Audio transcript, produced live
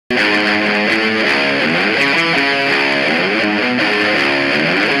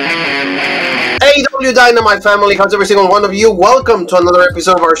AEW Dynamite family, how's every single one of you? Welcome to another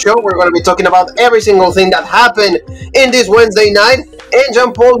episode of our show. We're going to be talking about every single thing that happened in this Wednesday night. And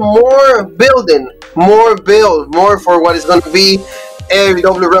John Paul, more building, more build, more for what is going to be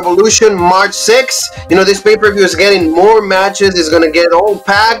AEW Revolution March 6th. You know, this pay-per-view is getting more matches. It's going to get all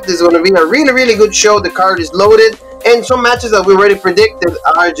packed. It's going to be a really, really good show. The card is loaded. And some matches that we already predicted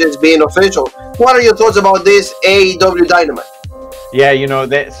are just being official. What are your thoughts about this AEW Dynamite? Yeah, you know,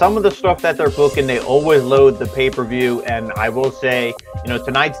 some of the stuff that they're booking, they always load the pay-per-view, and I will say, you know,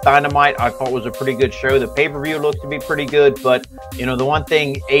 tonight's Dynamite I thought was a pretty good show. The pay-per-view looks to be pretty good, but, you know, the one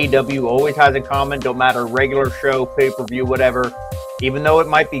thing AEW always has in common, don't matter regular show, pay-per-view, whatever, even though it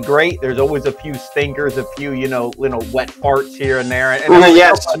might be great, there's always a few stinkers, a few, you know, wet farts here and there.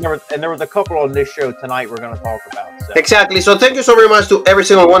 And there was a couple on this show tonight we're going to talk about. So. Exactly. So thank you so very much to every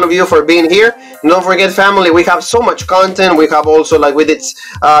single one of you for being here. And don't forget, family, we have so much content. We have also, like we did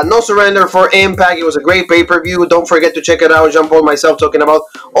No Surrender for Impact. It was a great pay-per-view. Don't forget to check it out. Jean Paul, myself, talking about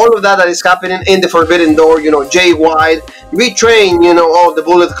all of that is happening in the Forbidden Door. You know, Jay White, retrain, you know, all the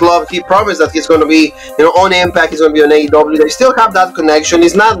Bullet Club. He promised that he's going to be, you know, on Impact. He's going to be on AEW. They still have that connection.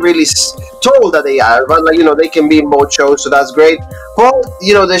 It's not really told that they are, but, like, you know, they can be in both shows, so that's great. Well,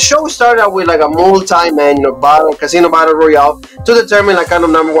 you know, the show started out with like a multi-man, you know, casino battle royale to determine like kind of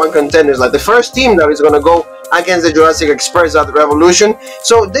 #1 contenders, like the first team that is going to go against the Jurassic Express at the Revolution.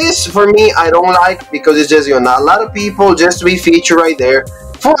 So this, for me, I don't like, because it's just, you know, not a lot of people just to be featured right there.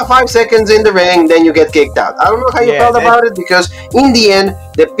 4 or 5 seconds in the ring, then you get kicked out. I don't know how you felt about it, because in the end,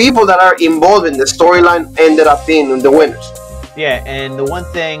 the people that are involved in the storyline ended up being the winners. Yeah, and the one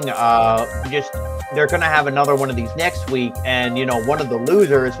thing, they're going to have another one of these next week, and, you know, one of the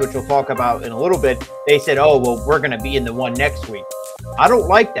losers, which we'll talk about in a little bit, they said, oh, well, we're going to be in the one next week. I don't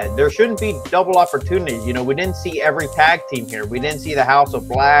like that. There shouldn't be double opportunities. You know, we didn't see every tag team here. We didn't see the House of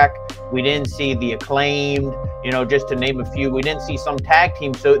Black. We didn't see the Acclaimed, you know, just to name a few. We didn't see some tag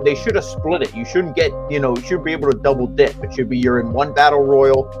teams, so they should have split it. You shouldn't get, you know, you should be able to double dip. It should be you're in one battle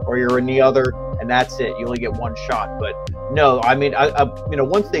royal or you're in the other, and that's it. You only get one shot. But no, I mean, you know,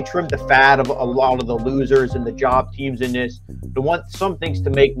 once they trimmed the fat of a lot of the losers and the job teams in this, some things to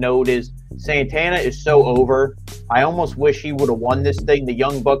make note is Santana is so over. I almost wish he would have won this thing. The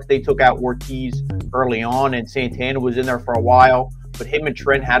Young Bucks, they took out Ortiz early on, and Santana was in there for a while. But him and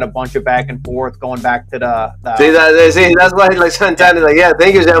Trent had a bunch of back and forth going back to the that's why, like, Santana, like, yeah,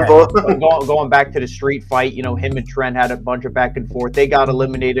 thank you, Jean Paul. Going back to the street fight, you know, him and Trent had a bunch of back and forth. They got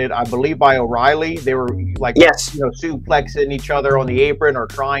eliminated, I believe, by O'Reilly. They were like, you know, suplexing each other on the apron or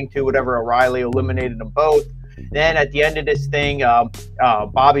trying to, whatever. O'Reilly eliminated them both. Then at the end of this thing,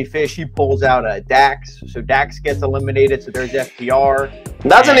 Bobby Fish, he pulls out Dax. So Dax gets eliminated, so there's FTR.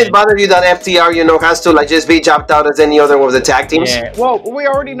 Doesn't it bother you that FTR, you know, has to, like, just be chopped out as any other one of the tag teams? Yeah, well, we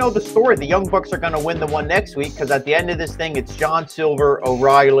already know the story. The Young Bucks are going to win the one next week, because at the end of this thing, it's John Silver,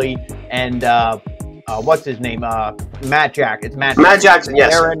 O'Reilly, and what's his name? Matt Jackson. It's Matt Jackson,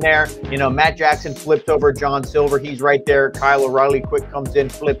 yes. They're in there. You know, Matt Jackson flips over John Silver. He's right there. Kyle O'Reilly quick comes in,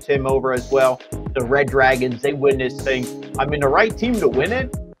 flips him over as well. The Red Dragons, they win this thing. I mean, the right team to win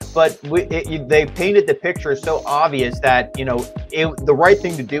it, but they painted the picture so obvious that, you know, the right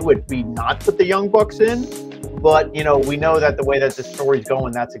thing to do would be not put the Young Bucks in. But, you know, we know that the way that the story's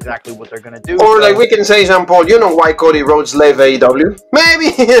going, that's exactly what they're going to do. Or, like, we can say, Jean Paul, you know why Cody Rhodes left AEW?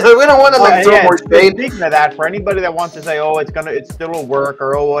 Maybe. We don't want to, like, throw more shade. Speaking of that, for anybody that wants to say, oh, it's still a work,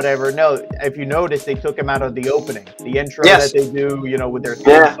 or oh, whatever, no. If you notice, they took him out of the opening. The intro that they do, you know, with their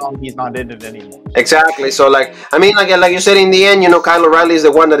song, he's not in it anymore. Exactly. So, like, I mean, like you said, in the end, you know, Kyle O'Reilly is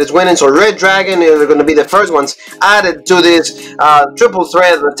the one that is winning. So Red Dragon are going to be the first ones added to this triple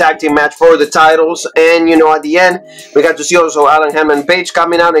threat tag team match for the titles. And, you know, at the end, we got to see also Hangman Page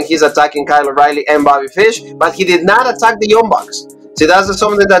coming out, and he's attacking Kyle O'Reilly and Bobby Fish, but he did not attack the Young Bucks. See, that's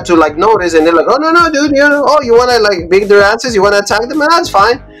something that to, like, notice, and they're like, oh, no, dude, you know, oh, you want to, like, beat their asses, you want to attack them, and that's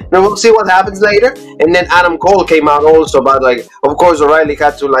fine. Now we'll see what happens later. And then Adam Cole came out also, but, like, of course, O'Reilly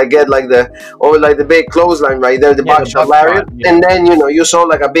had to, like, get, like, the big clothesline right there, the buckshot lariat. And then, you know, you saw,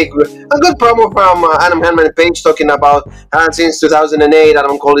 like, a good promo from Hangman Page talking about since 2008,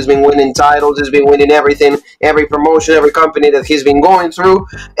 Adam Cole has been winning titles, he's been winning everything, every promotion, every company that he's been going through.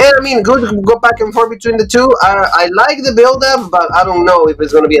 And, I mean, good go back and forth between the two. I like the build-up, but I don't know if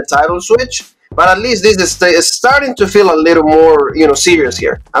it's going to be a title switch. But at least this is starting to feel a little more, you know, serious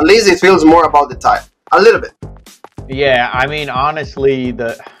here. At least it feels more about the title. A little bit. Yeah, I mean, honestly,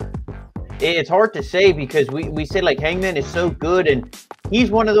 it's hard to say, because we say, like, Hangman is so good, and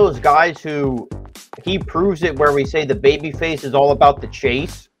he's one of those guys who he proves it, where we say the babyface is all about the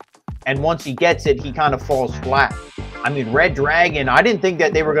chase. and once he gets it, he kind of falls flat. I mean, Red Dragon, I didn't think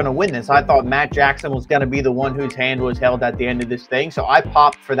that they were going to win this. I thought Matt Jackson was going to be the one whose hand was held at the end of this thing. So I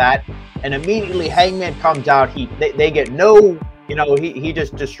popped for that. And immediately Hangman comes out. They get no, you know, he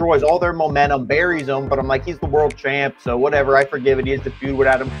just destroys all their momentum, buries them. But I'm like, he's the world champ. So whatever, I forgive it. He has the feud with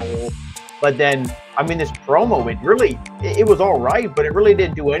Adam Cole. But then, I mean, this promo, it was all right, but it really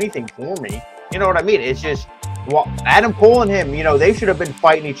didn't do anything for me. You know what I mean? It's just, well, Adam Cole and him, you know, they should have been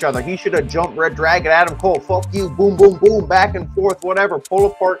fighting each other. He should have jumped Red Dragon, Adam Cole, fuck you, boom, boom, boom, back and forth, whatever, pull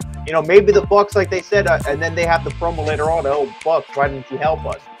apart. You know, maybe the Bucks, like they said, and then they have the promo later on, oh, Bucks, why didn't you help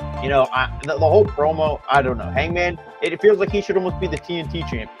us? You know, the whole promo, I don't know. Hangman, it feels like he should almost be the TNT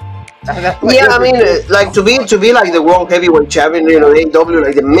champion. Yeah, I mean, like to be like the world heavyweight champion, you know, AEW,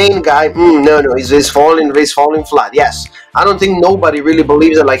 like the main guy. No, he's falling flat. Yes, I don't think nobody really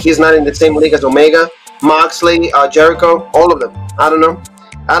believes that. Like he's not in the same league as Omega, Moxley, Jericho, all of them. I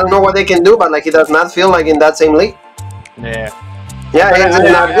don't know what they can do, but like he does not feel like in that same league. Yeah. Yeah,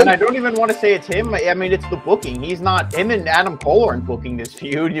 and I don't even want to say it's him. I mean, it's the booking. He's not him and Adam Cole aren't booking this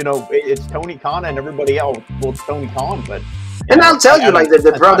feud. You know, it's Tony Khan and everybody else. Well, it's Tony Khan, but. And I'll tell you, like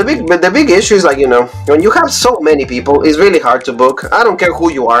the big issue is like, you know, when you have so many people, it's really hard to book. I don't care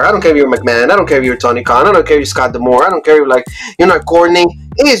who you are. I don't care if you're McMahon. I don't care if you're Tony Khan. I don't care if you're Scott D'Amore. I don't care if you're not Courtney.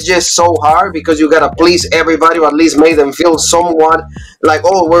 It's just so hard because you gotta please everybody, or at least make them feel somewhat like,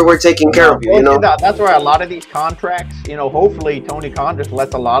 oh, we're taking care of you. You know, that's why a lot of these contracts, you know, hopefully Tony Khan just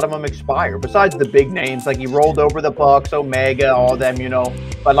lets a lot of them expire. Besides the big names, like he rolled over the Bucks, Omega, all them, you know.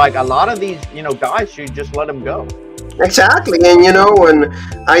 But like a lot of these, you know, guys should just let them go. Exactly, and you know, and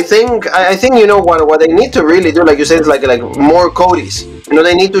I think you know what they need to really do, like you said, is like more Codys. You know,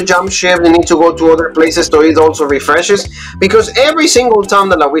 they need to jump ship. They need to go to other places to it also refreshes, because every single time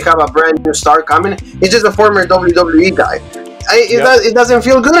that we have a brand new star coming, it's just a former WWE guy. It doesn't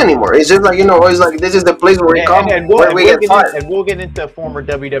feel good anymore. It's just like, you know, it's like this is the place where we come, where we get fired. And we'll get into former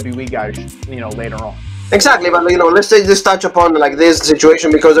WWE guys, you know, later on. Exactly, but you know, let's just touch upon like this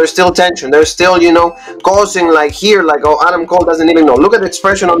situation, because there's still tension. There's still, you know, causing like here, like, oh, Adam Cole doesn't even know. Look at the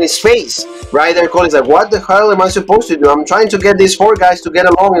expression on his face, right there. Cole is like, what the hell am I supposed to do? I'm trying to get these four guys to get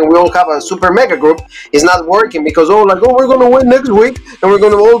along, and we all have a super mega group. It's not working because we're gonna win next week, and we're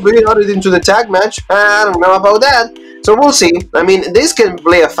gonna all be added into the tag match. I don't know about that. So we'll see. I mean, this can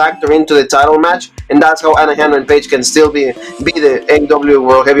play a factor into the title match, and that's how Hangman Page can still be the AEW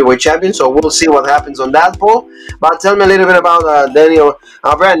World Heavyweight Champion. So we'll see what happens on that poll. But tell me a little bit about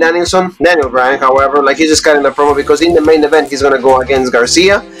Bryan Danielson. Daniel Bryan, however, like he just got in a promo because in the main event he's gonna go against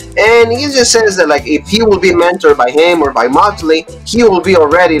Garcia, and he just says that like if he will be mentored by him or by Moxley, he will be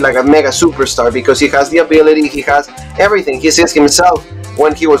already like a mega superstar because he has the ability, he has everything. He sees himself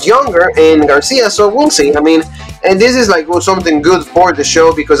when he was younger in Garcia. So we'll see. I mean. And this is like something good for the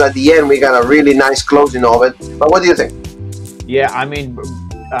show because at the end we got a really nice closing of it. But what do you think? Yeah, I mean,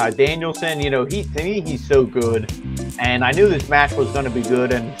 Danielson, you know, to me, he's so good. And I knew this match was going to be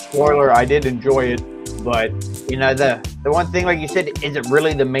good. And spoiler, I did enjoy it. But, you know, the one thing, like you said, is it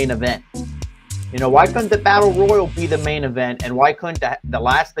really the main event? You know, why couldn't the Battle Royal be the main event? And why couldn't the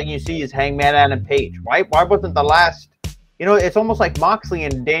last thing you see is Hangman and Page? Why wasn't the last... You know, it's almost like Moxley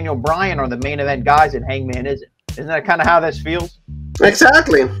and Daniel Bryan are the main event guys and Hangman isn't. Isn't that kind of how this feels?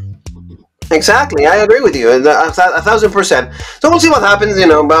 Exactly. I agree with you 1,000%. So we'll see what happens, you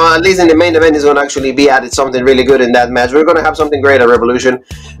know, but at least in the main event is going to actually be added something really good in that match. We're going to have something great at Revolution.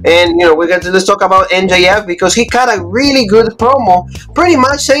 And, you know, we're going to just talk about MJF because he cut a really good promo, pretty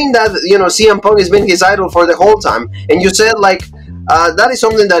much saying that, you know, CM Punk has been his idol for the whole time. And you said, like, that is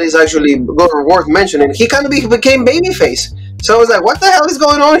something that is actually good or worth mentioning. He kind of became babyface. So I was like, what the hell is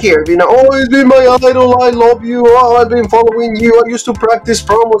going on here? You know, oh, he's been my idol, I love you, oh, I've been following you, I used to practice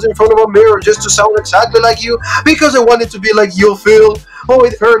promos in front of a mirror just to sound exactly like you, because I wanted to be like you, Phil. Oh,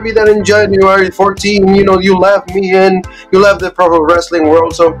 it hurt me that in January 14, you know, you left me and you left the pro wrestling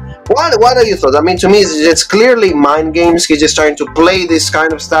world. So what are your thoughts? I mean, to me, it's clearly mind games. He's just trying to play this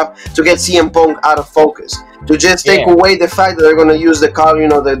kind of stuff to get CM Punk out of focus, to just take away the fact that they're going to use the collar, you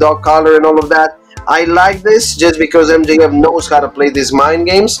know, the dog collar and all of that. I like this just because MJF knows how to play these mind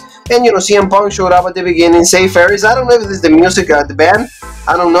games. And, you know, CM Punk showed up at the beginning, say Ferris. I don't know if it's the music at the band.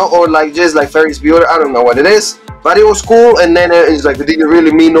 I don't know. Or like just like Ferris Bueller. I don't know what it is. But it was cool. And then it's like, did you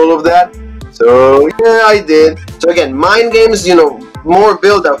really mean all of that? So, yeah, I did. So, again, mind games, you know, more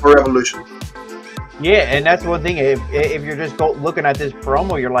build-up for Revolution. Yeah, and that's one thing. If you're just looking at this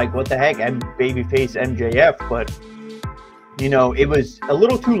promo, you're like, what the heck? Babyface MJF. But, you know, it was a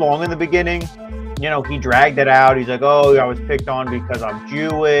little too long in the beginning. you know, he dragged it out. He's like, oh, I was picked on because I'm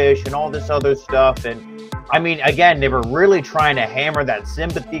Jewish and all this other stuff. And I mean, again, they were really trying to hammer that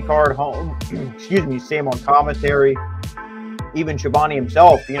sympathy card home. Excuse me, same on commentary. Even Schiavone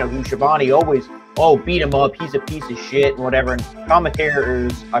himself, you know, who Schiavone always, oh, beat him up, he's a piece of shit and whatever. And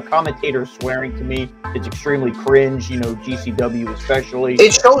commentators swearing to me, it's extremely cringe, you know, GCW especially.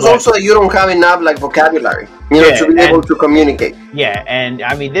 It shows also that you don't have enough like vocabulary, you know, to be able to communicate. Yeah, and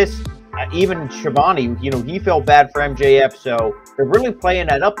I mean this, even Schiavone, you know, he felt bad for MJF, so they're really playing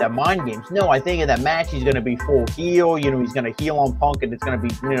that up, that mind games. No, I think in that match he's going to be full heel, you know, he's going to heel on Punk, and it's going to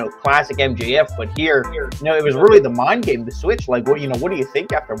be, you know, classic MJF. But here, you know, it was really the mind game, the switch. Like, what, you know, what do you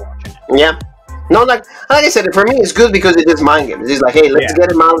think after watching it? Yeah. No, like I said, for me, it's good because it is mind games. It's like, hey, let's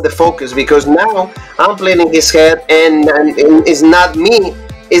get him out of the focus, because now I'm playing in his head, and it's not me.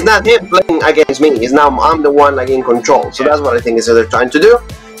 It's not him playing against me. It's now I'm the one like in control. So that's what I think is what they're trying to do.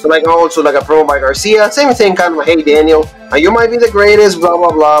 So like also like a promo by Garcia, same thing, kind of like, hey Daniel, you might be the greatest, blah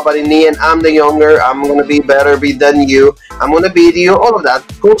blah blah, but in the end I'm the younger, I'm gonna be better than you, I'm gonna beat you, all of that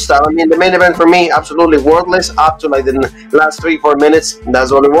cool stuff. I mean, the main event for me, absolutely worthless up to like the last 3-4 minutes.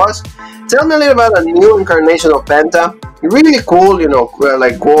 That's all it was. Tell me a little about a new incarnation of Penta. Really cool, you know,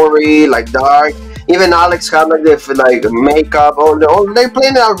 like gory, like dark. Even Alex had like the like makeup. They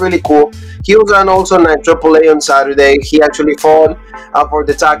playing it out really cool. He was on also on AAA on Saturday. He actually fought for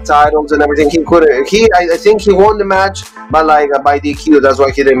the tag titles and everything. I think he won the match, but like by DQ. That's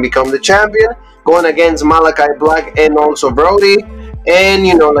why he didn't become the champion. Going against Malachi Black and also Brody. And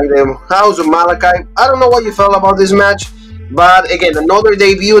you know, like the House of Malachi. I don't know what you felt about this match, but again, another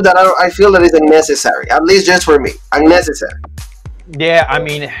debut that I feel that is unnecessary. At least just for me, unnecessary. Yeah, I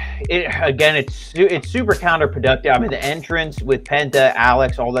mean, it's super counterproductive. I mean, the entrance with Penta,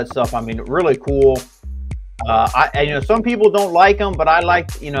 Alex, all that stuff. I mean, really cool. You know, some people don't like him, but I like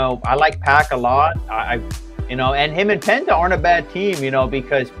Pac a lot. You know, and him and Penta aren't a bad team. You know,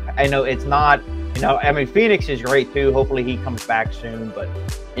 because I know it's not. You know, I mean, Phoenix is great too. Hopefully, he comes back soon. But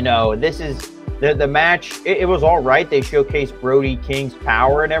you know, this is the match. It was all right. They showcased Brody King's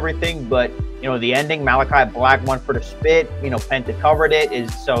power and everything, but you know, the ending, Malachi Black went for the spit. You know, Penta covered it.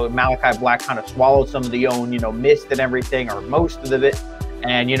 So Malachi Black kind of swallowed some of the own, you know, mist and everything, or most of it.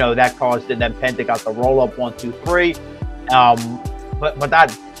 And, you know, that caused it. Then Penta got the roll up 1, 2, 3. But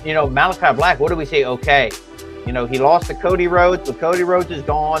that, you know, Malachi Black, what do we say? Okay. You know, he lost to Cody Rhodes, but Cody Rhodes is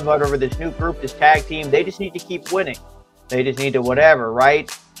gone. Whatever, this new group, this tag team, they just need to keep winning. They just need to whatever, right?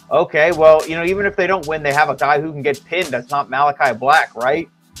 Okay, well, you know, even if they don't win, they have a guy who can get pinned. That's not Malachi Black, right?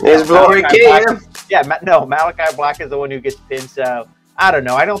 It's Glory King. No, Malachi Black is the one who gets pinned. So I don't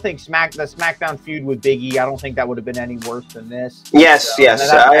know. I don't think the SmackDown feud with Big E, I don't think that would have been any worse than this. Yes,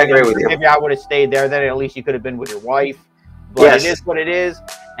 I agree with you. Maybe I would have stayed there. Then at least you could have been with your wife. But it is what it is.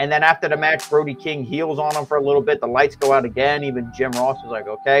 And then after the match, Brody King heals on him for a little bit. The lights go out again. Even Jim Ross is like,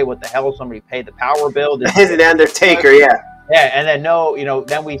 okay, what the hell? Somebody paid the power bill. This is the Undertaker, yeah. Yeah, and then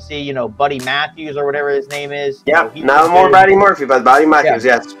then we see, you know, Buddy Matthews or whatever his name is. Yeah, not more Buddy Murphy, but Buddy Matthews,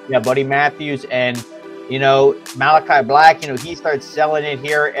 yes. Yeah, Buddy Matthews. And, you know, Malachi Black, you know, he starts selling it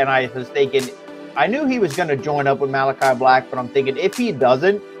here. And I was thinking, I knew he was going to join up with Malachi Black, but I'm thinking if he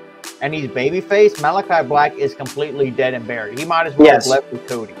doesn't, and he's babyface, Malachi Black is completely dead and buried. He might as well have left with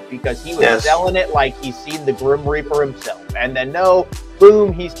Cody, because he was selling it like he's seen the Grim Reaper himself. And then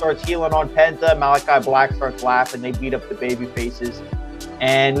boom, he starts healing on Penta. Malachi Black starts laughing. They beat up the baby faces.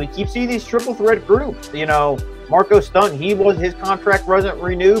 And we keep seeing these triple threat groups. You know, Marco Stunt, his contract wasn't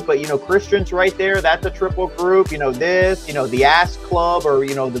renewed, but, you know, Christian's right there. That's a triple group. You know, the Ass Club, or,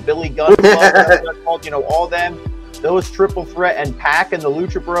 you know, the Billy Gunn Club, whatever that's called, you know, all them. Those triple threat, and Pac and the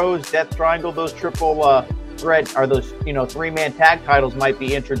Lucha Bros, Death Triangle, those triple threat, are those, you know, 3-man tag titles might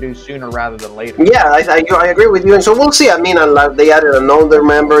be introduced sooner rather than later. Yeah, I agree with you. And so we'll see. I mean, they added another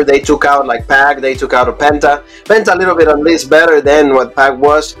member. They took out like Pac. They took out a Penta. Penta a little bit at least better than what Pac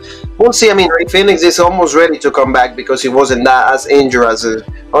was. We'll see. I mean, Ray Phoenix is almost ready to come back because he wasn't that as injured as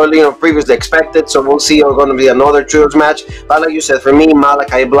previously expected. So we'll see. It's going to be another trios match. But like you said, for me,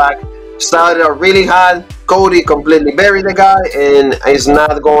 Malachi Black started out really hot. Cody completely buried the guy, and it's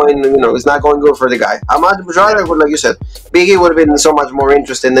not going, it's not going good for the guy. I'm not rather, like you said, Big E would have been so much more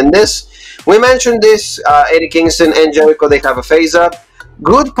interesting than this. We mentioned this, Eddie Kingston and Jericho, they have a face-up.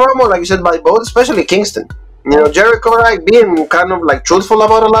 Good promo, like you said, by both, especially Kingston. Jericho, like, being kind of like truthful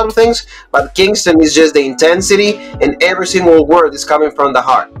about a lot of things, but Kingston is just the intensity, and every single word is coming from the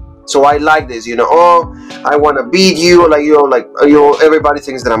heart. So I like this, I want to beat you, everybody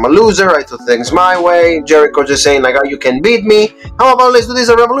thinks that I'm a loser, I do things my way. Jericho just saying, like, oh, you can beat me. How about let's do this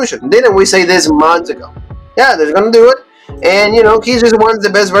at Revolution? Didn't we say this months ago? Yeah, they're going to do it. And, you know, he just wants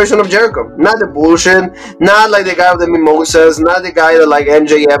the best version of Jericho. Not the bullshit, not like the guy with the mimosas, not the guy that like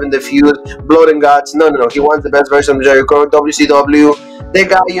MJF in the feud, blood and guts. No, no, no. He wants the best version of Jericho, WCW. The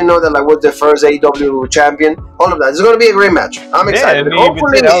guy, you know, that like was the first AEW champion. All of that. It's going to be a great match. I'm excited. I mean,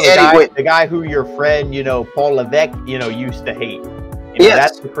 hopefully, Eddie wins. The guy who your friend, you know, Paul Levesque, you know, used to hate. You know, yes.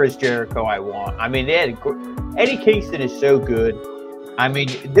 That's the Chris Jericho I want. I mean, Eddie Kingston is so good. I mean,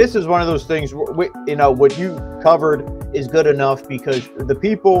 this is one of those things, you know, what you covered is good enough because the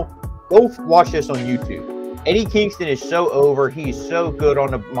people, go watch this on YouTube. Eddie Kingston is so over. He's so good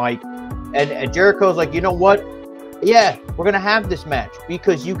on the mic. And Jericho's like, you know what? Yeah, we're going to have this match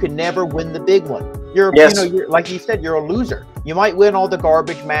because you can never win the big one. You know, you're, like you said, you're a loser. You might win all the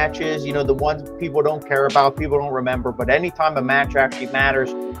garbage matches, you know, the ones people don't care about, people don't remember. But anytime a match actually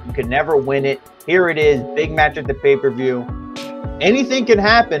matters, you can never win it. Here it is, big match at the pay-per-view. Anything can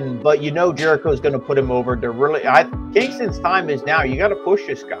happen, but you know Jericho's going to put him over to really. Kingston's time is now. You got to push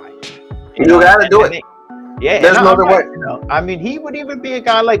this guy. You got to do it. Yeah, there's no other way. You know, I mean, he would even be a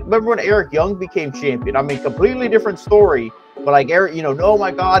guy like, remember when Eric Young became champion? I mean, completely different story. But like Eric, you know, oh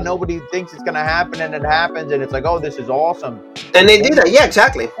my God, nobody thinks it's going to happen, and it happens, and it's like, oh, this is awesome. And they did that. Yeah,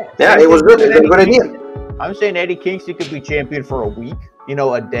 exactly. Yeah, it was good. It was a good idea. I'm saying Eddie Kingston could be champion for a week, you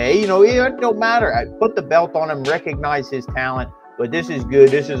know, a day. You know, it don't matter. I put the belt on him, recognize his talent. But this is good.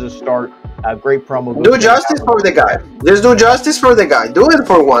 This is a start. A great promo. Do justice for the guy. Just do justice for the guy. Do it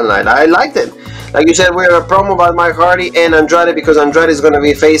for one night. I liked it. Like you said, we're a promo about Mike Hardy and Andrade because Andrade is going to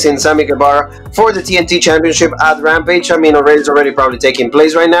be facing Sammy Guevara for the TNT Championship at Rampage. I mean, it's already probably taking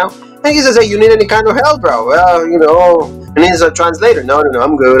place right now. And he says, hey, you need any kind of help, bro? Well, you know, and he's a translator. No,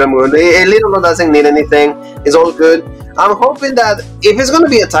 I'm good. Little doesn't need anything. It's all good. I'm hoping that if it's going to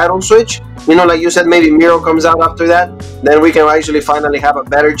be a title switch, you know, like you said, maybe Miro comes out after that, then we can actually finally have a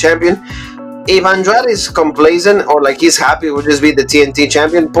better champion. If Andrade is complacent or like he's happy with just be the TNT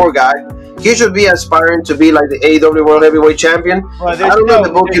champion, poor guy. He should be aspiring to be like the AEW World Heavyweight Champion. Well, I don't know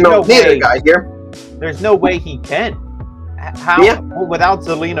the book, you know, neither guy here. There's no way he can. How? Yeah. Without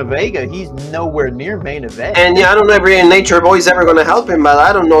Zelina Vega, he's nowhere near main event. And yeah, I don't know if Nature Boy is ever going to help him, but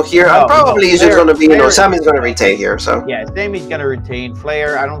I don't know here. Probably he's just going to be, you know, Sammy's going to retain here. So yeah, Sammy's going to retain.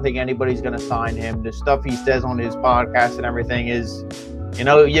 Flair, I don't think anybody's going to sign him. The stuff he says on his podcast and everything is, you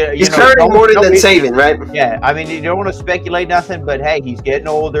know, he's hurting more than saving, right? Yeah, I mean, you don't want to speculate nothing, but hey, he's getting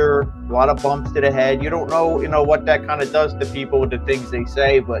older. A lot of bumps to the head. You don't know, you know, what that kind of does to people with the things they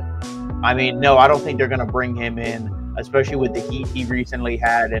say, but I mean, no, I don't think they're going to bring him in. Especially with the heat he recently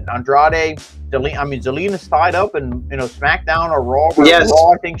had, and Andrade, Zelina's tied up, and you know, SmackDown or Raw. Yes,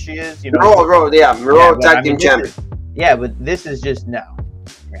 Raw, I think she is. You know, Raw, Raw tag team champion. Yeah, but this is just no.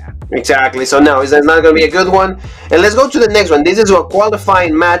 Yeah, exactly. So no, it's not going to be a good one. And let's go to the next one. This is a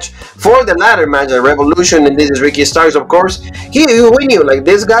qualifying match for the ladder match at Revolution, and this is Ricky Starks, of course. We knew like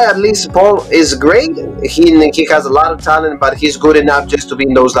this guy. At least Paul is great. He has a lot of talent, but he's good enough just to be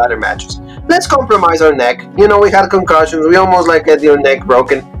in those ladder matches. Let's compromise our neck. You know, we had concussions. We almost like had your neck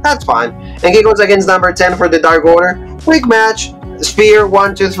broken. That's fine. And he goes against number 10 for the Dark Order. Quick match. Spear,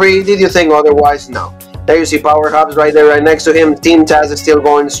 1, 2, 3. Did you think otherwise? No. There you see Powerhouse right there, right next to him. Team Taz is still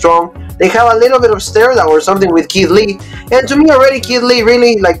going strong. They have a little bit of stare down or something with Keith Lee. And to me already, Keith Lee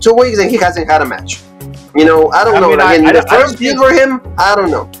really, like 2 weeks and he hasn't had a match. You know, I don't know. The first feud for him, I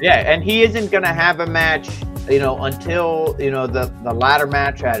don't know. Yeah, and he isn't going to have a match, you know, until, you know, the ladder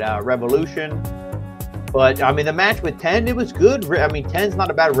match at Revolution. But, I mean, the match with 10, it was good. I mean, 10's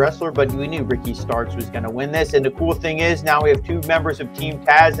not a bad wrestler, but we knew Ricky Starks was going to win this. And the cool thing is now we have 2 members of Team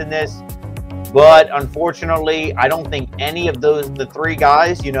Taz in this. But, unfortunately, I don't think any of the 3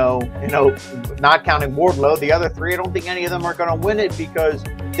 guys, you know, not counting Wardlow, the other 3, I don't think any of them are going to win it because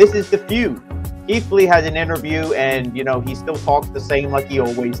this is the feud. Keith Lee has an interview, and you know he still talks the same like he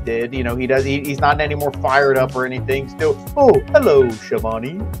always did. You know he's not any more fired up or anything. Still, oh hello,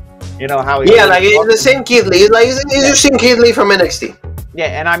 Shivani. You know how he like it's the same Keith Lee. Like it's the same Keith Lee from NXT. Yeah,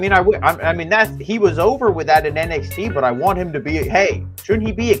 and I mean that's he was over with that in NXT, but I want him to be. Hey, shouldn't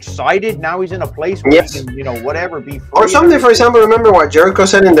he be excited now? He's in a place where he can, you know, whatever be. Free or something. For example, remember what Jericho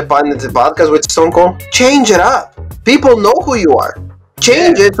said in the podcast with Stone Cold? Change it up. People know who you are.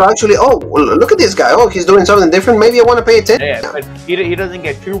 Change it to actually, oh, look at this guy. Oh, he's doing something different. Maybe I want to pay attention. Yeah, but he doesn't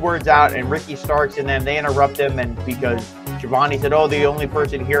get 2 words out, and Ricky Starks and them, they interrupt him, and because Giovanni said, oh, the only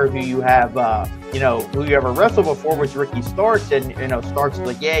person here who you have, you know, who you ever wrestled before was Ricky Starks, and, you know, Starks is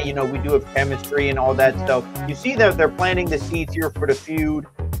like, yeah, you know, we do have chemistry and all that stuff. You see that they're planting the seeds here for the feud,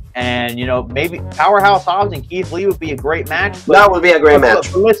 and, you know, maybe Powerhouse Hobbs and Keith Lee would be a great match. But, that would be a great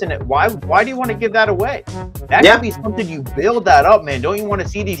match. But listen, why do you want to give that away? That could be something you build that up, man. Don't you want to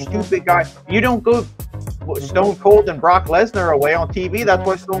see these stupid guys? You don't go Stone Cold and Brock Lesnar away on TV. That's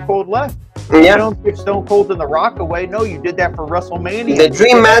why Stone Cold left. Yeah. You don't give Stone Cold and The Rock away. No, you did that for WrestleMania. The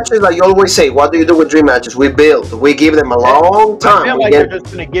dream matches, like you always say, what do you do with dream matches? We build. We give them a long time. I feel like they're just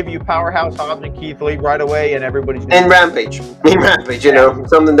going to give you Powerhouse Hobbs and Keith Lee right away, and everybody's going to... Rampage. In Rampage, you know,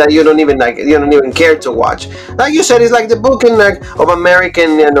 something that you don't even like, you don't even care to watch. Like you said, it's like the booking like of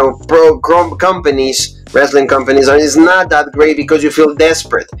American, you know, companies. Wrestling companies is not that great because you feel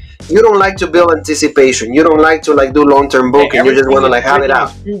desperate. You don't like to build anticipation. You don't like to like do long-term booking. You just want to like have it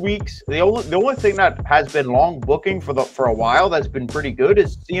out. 2 weeks. The only thing that has been long booking for a while that's been pretty good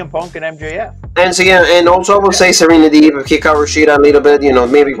is CM Punk and MJF. And so, yeah, and also I will say Serena Deeb, Hikaru Shida a little bit. You know,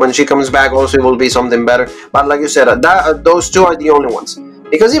 maybe when she comes back, also it will be something better. But like you said, those two are the only ones.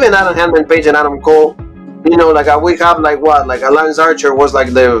 Because even Hangman Page and Adam Cole. You know, like we have like what, like Lance Archer was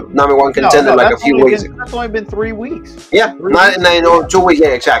like the #1 contender like a few weeks ago. That's only been 3 weeks. Yeah, 2 weeks. Yeah,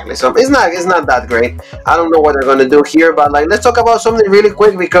 exactly. So it's not that great. I don't know what they're gonna do here, but like let's talk about something really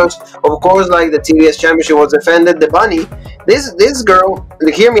quick because of course like the TBS Championship was defended. The Bunny, this girl,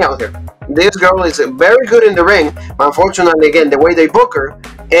 hear me out here. This girl is very good in the ring. Unfortunately, again, the way they book her,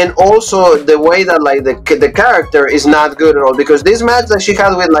 and also the way that like the character is not good at all. Because this match that she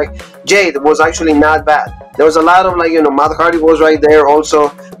had with like Jade was actually not bad. There was a lot of like, you know, Matt Hardy was right there.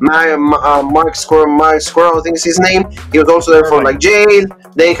 Also, Mark Squirrel, I think is his name. He was also there for like Jade.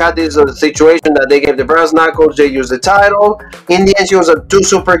 They had this situation that they gave the brass knuckles. Jade used the title. In the end, she was at 2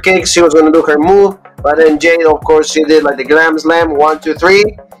 super kicks. She was going to do her move, but then Jade, of course, she did like the glam slam 1, 2,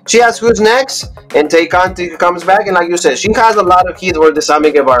 3. She asks who's next, and Tay Conti comes back, and like you said, she has a lot of heat for the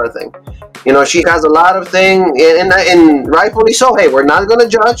Sammy Guevara thing. You know, she has a lot of thing, and rightfully so. Hey, we're not gonna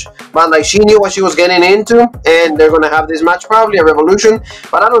judge, but like she knew what she was getting into, and they're gonna have this match probably a Revolution,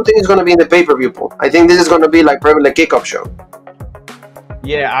 but I don't think it's gonna be in the pay-per-view pool. I think this is gonna be like probably a kickoff show.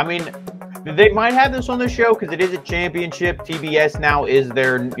 Yeah, I mean, they might have this on the show because it is a championship. TBS now is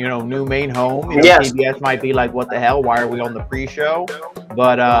their, you know, new main home. You know, yes. TBS might be like, what the hell? Why are we on the pre-show?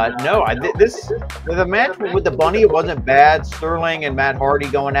 But no, the match with the Bunny, it wasn't bad. Sterling and Matt Hardy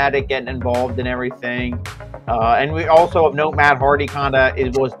going at it, getting involved in everything. And we also note Matt Hardy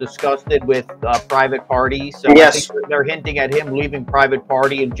was disgusted with Private Party. So yes. I think they're hinting at him leaving Private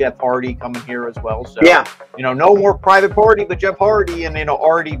Party and Jeff Hardy coming here as well. So yeah, you know, no more Private Party, but Jeff Hardy and, you know,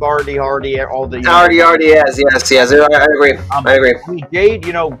 Artie, Barty, Hardy, all the... Hardy, yes. I agree. I agree. I mean, Jade,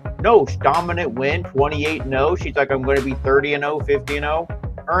 you know, no, dominant win, 28-0. She's like, I'm going to be 30-0,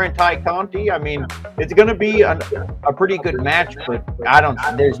 50-0. Her and Tay Conti, I mean, it's going to be a pretty good match, but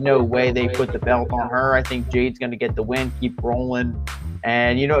there's no way they put the belt on her. I think Jade's going to get the win, keep rolling.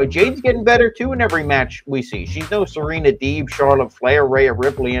 And, you know, Jade's getting better, too, in every match we see. She's no Serena Deeb, Charlotte Flair, Rhea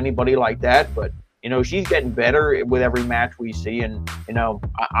Ripley, anybody like that, but... You know, she's getting better with every match we see, and, you know,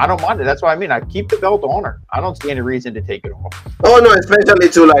 I don't mind it. That's what I mean. I keep the belt on her. I don't see any reason to take it off. Oh, no, especially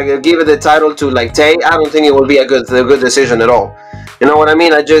to, like, give it the title to, like, Tay. I don't think it will be a good decision at all. You know what I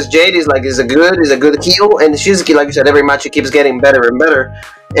mean? Jade is a good heel, and she's, like you said, every match she keeps getting better and better.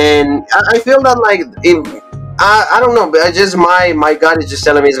 And I feel that, like, I don't know, but my gut is just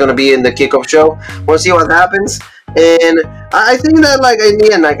telling me it's going to be in the kickoff show. We'll see what happens. And I think that, like, in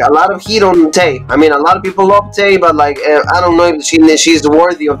the end, like, a lot of heat on Tay. I mean, a lot of people love Tay, but, like, I don't know if she's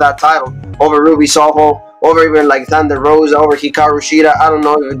worthy of that title over Ruby Soho, over even, like, Thunder Rosa, over Hikaru Shida. I don't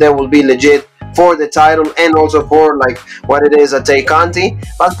know if they will be legit for the title and also for, like, what it is at Tay Conti.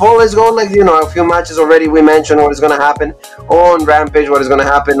 But Paul, let's go, like, you know, a few matches already. We mentioned what is going to happen on Rampage, what is going to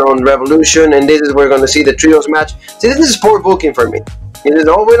happen on Revolution, and this is where we're going to see the trios match. See, this is poor booking for me. It is,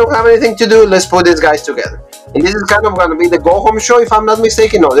 oh, we don't have anything to do, let's put these guys together. And this is kind of going to be the go-home show, if I'm not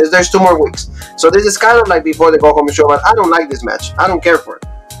mistaken. No, there's 2 more weeks. So this is kind of like before the go-home show, but I don't like this match. I don't care for it.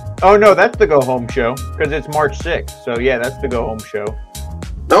 Oh, no, that's the go-home show, because it's March 6th. So, yeah, that's the go-home show.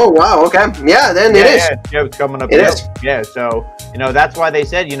 Oh, wow, okay. Yeah, then it is. Yeah, it's coming up. It is. Yeah, so, you know, that's why they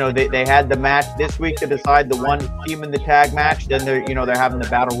said, you know, they had the match this week to decide the one team in the tag match. Then they're having the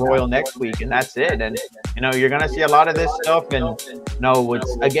Battle Royal next week, and that's it. And, you know, you're going to see a lot of this stuff. And, you know,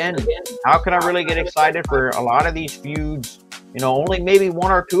 it's, again, how can I really get excited for a lot of these feuds? You know, only maybe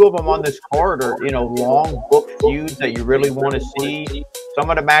 1 or 2 of them on this card are, you know, long book feuds that you really want to see. Some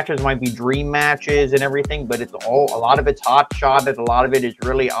of the matches might be dream matches and everything, but a lot of it's hot shotted. A lot of it is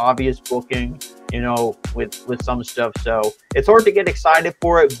really obvious booking, you know, with some stuff. So it's hard to get excited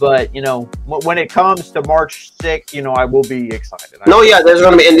for it, but, you know, when it comes to March 6th, you know, I will be excited. No, yeah, there's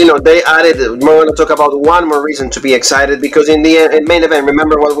going to be, and, you know, they added, we're going to talk about one more reason to be excited, because in the main event,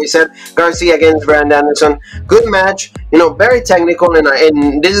 remember what we said, Garcia against Bryan Danielson, good match, you know, very technical,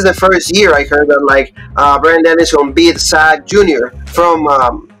 and this is the first year I heard that, like, Bryan Danielson beat Zack Jr. from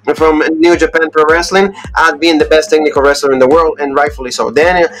from New Japan Pro Wrestling at being the best technical wrestler in the world, and rightfully so.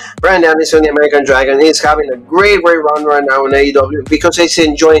 Bryan Danielson, the American Dragon, is having a great run right now in AEW because he's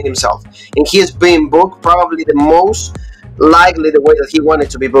enjoying himself. And he is being booked probably the most likely the way that he wanted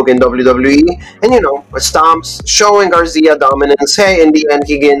to be booked in WWE. And, stomps, showing Garcia dominance. Hey, in the end,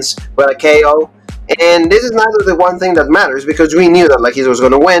 Higgins with a KO. And this is not the one thing that matters, because we knew that he was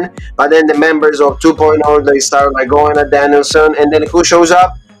going to win. But then the members of 2.0, they start going at Danielson. And then who shows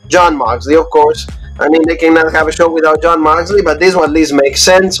up? Jon Moxley, of course. I mean, they cannot have a show without Jon Moxley, but this one at least makes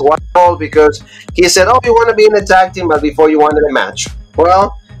sense. Why? Because he said, oh, you want to be in a tag team, but before you wanted a match.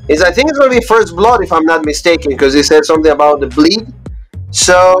 Well, I think it's going to be First Blood, if I'm not mistaken, because he said something about the bleed.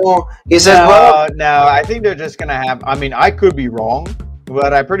 So he says, no, I think they're just going to have, I mean, I could be wrong,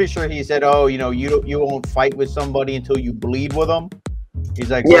 but I'm pretty sure he said, oh, you won't fight with somebody until you bleed with them. He's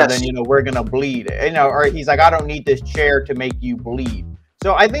like, well, then, we're going to bleed. Or he's like, I don't need this chair to make you bleed.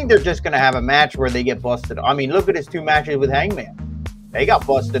 So I think they're just going to have a match where they get busted. I mean, look at his 2 matches with Hangman. They got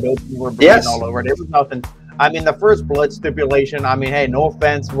busted open, were bleeding all over. There was nothing. I mean, the First Blood stipulation, I mean, hey, no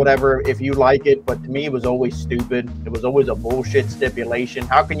offense, whatever, if you like it, but to me, it was always stupid. It was always a bullshit stipulation.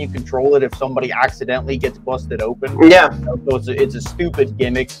 How can you control it if somebody accidentally gets busted open? Yeah. So it's a stupid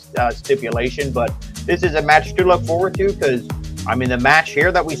gimmick stipulation, but this is a match to look forward to because, I mean, the match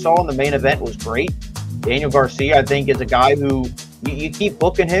here that we saw in the main event was great. Daniel Garcia, I think, is a guy who you keep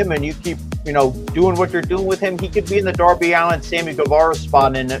booking him and you keep, doing what you're doing with him. He could be in the Darby Allin, Sammy Guevara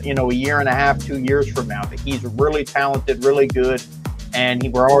spot in, a year and a half, 2 years from now. He's really talented, really good, and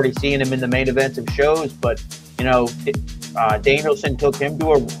we're already seeing him in the main events of shows. But, Danielson took him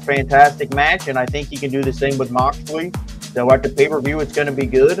to a fantastic match, and I think he can do the same with Moxley. So at the pay-per-view, it's going to be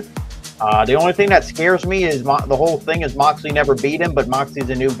good. The only thing that scares me is the whole thing is Moxley never beat him, but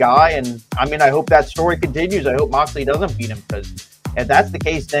Moxley's a new guy. And, I mean, I hope that story continues. I hope Moxley doesn't beat him, because if that's the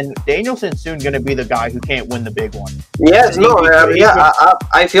case, then Danielson's soon going to be the guy who can't win the big one. Yes,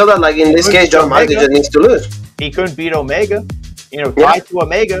 I feel that, in this case, Jon Moxley just needs to lose. He couldn't beat Omega. Tied to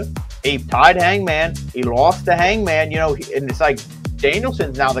Omega. He tied Hangman. He lost to Hangman, and it's like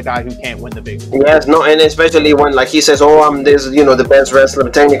Danielson's now the guy who can't win the big one. Yes, and especially when, he says, oh, I'm this, the best wrestler,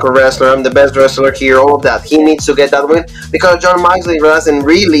 technical wrestler, I'm the best wrestler here, all of that. He needs to get that win because Jon Moxley doesn't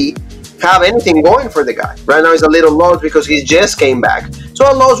really have anything going for the guy. Right now he's a little lost because he just came back.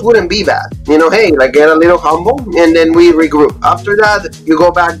 So a loss wouldn't be bad. Hey, get a little humble and then we regroup. After that, you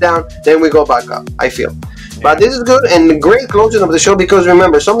go back down, then we go back up, I feel. But this is good and great closing of the show, because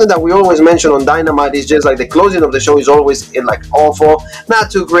remember, something that we always mention on Dynamite is just the closing of the show is always awful,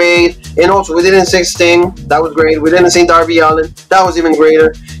 not too great. And also, we didn't see Sting, that was great. We didn't see Darby Allin, that was even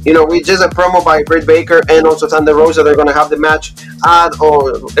greater. We just a promo by Britt Baker and also Thunder Rosa. They're going to have the match at,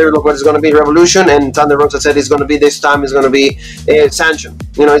 look what it's going to be, Revolution. And Thunder Rosa said it's going to be this time, it's going to be sanctioned.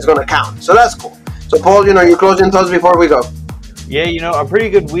 It's going to count. So that's cool. So Paul, your closing thoughts before we go. Yeah, a pretty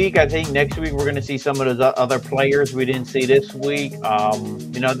good week. I think next week we're going to see some of those other players we didn't see this week.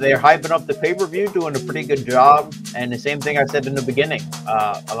 They're hyping up the pay-per-view, doing a pretty good job. And the same thing I said in the beginning.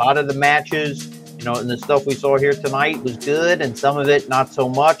 A lot of the matches, and the stuff we saw here tonight was good, and some of it not so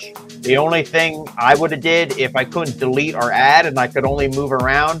much. The only thing I would have did if I couldn't delete or add and I could only move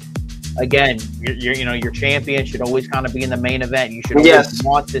around, again, your champion should always kind of be in the main event. You should always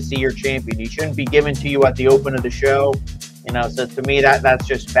want to see your champion. He shouldn't be given to you at the open of the show. So to me, that's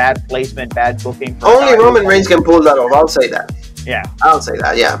just bad placement, bad booking. Only Roman Reigns can pull that off. I'll say that. Yeah. I'll say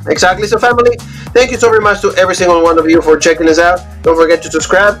that. Yeah, exactly. So family, thank you so very much to every single one of you for checking us out. Don't forget to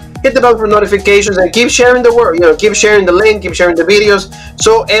subscribe, hit the bell for notifications, and keep sharing the word. Keep sharing the link, keep sharing the videos,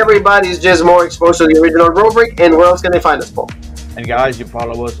 so everybody's just more exposed to the original Rope Break. And where else can they find us, Paul? And guys, you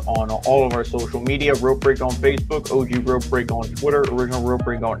follow us on all of our social media. Rope Break on Facebook, OG Rope Break on Twitter, Original Rope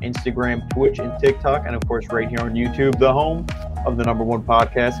Break on Instagram, Twitch, and TikTok. And of course, right here on YouTube, the home of the #1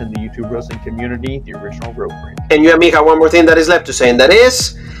 podcast in the YouTube wrestling community, the Original Rope Break. And you and me have one more thing that is left to say, and that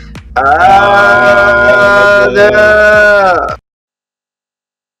is...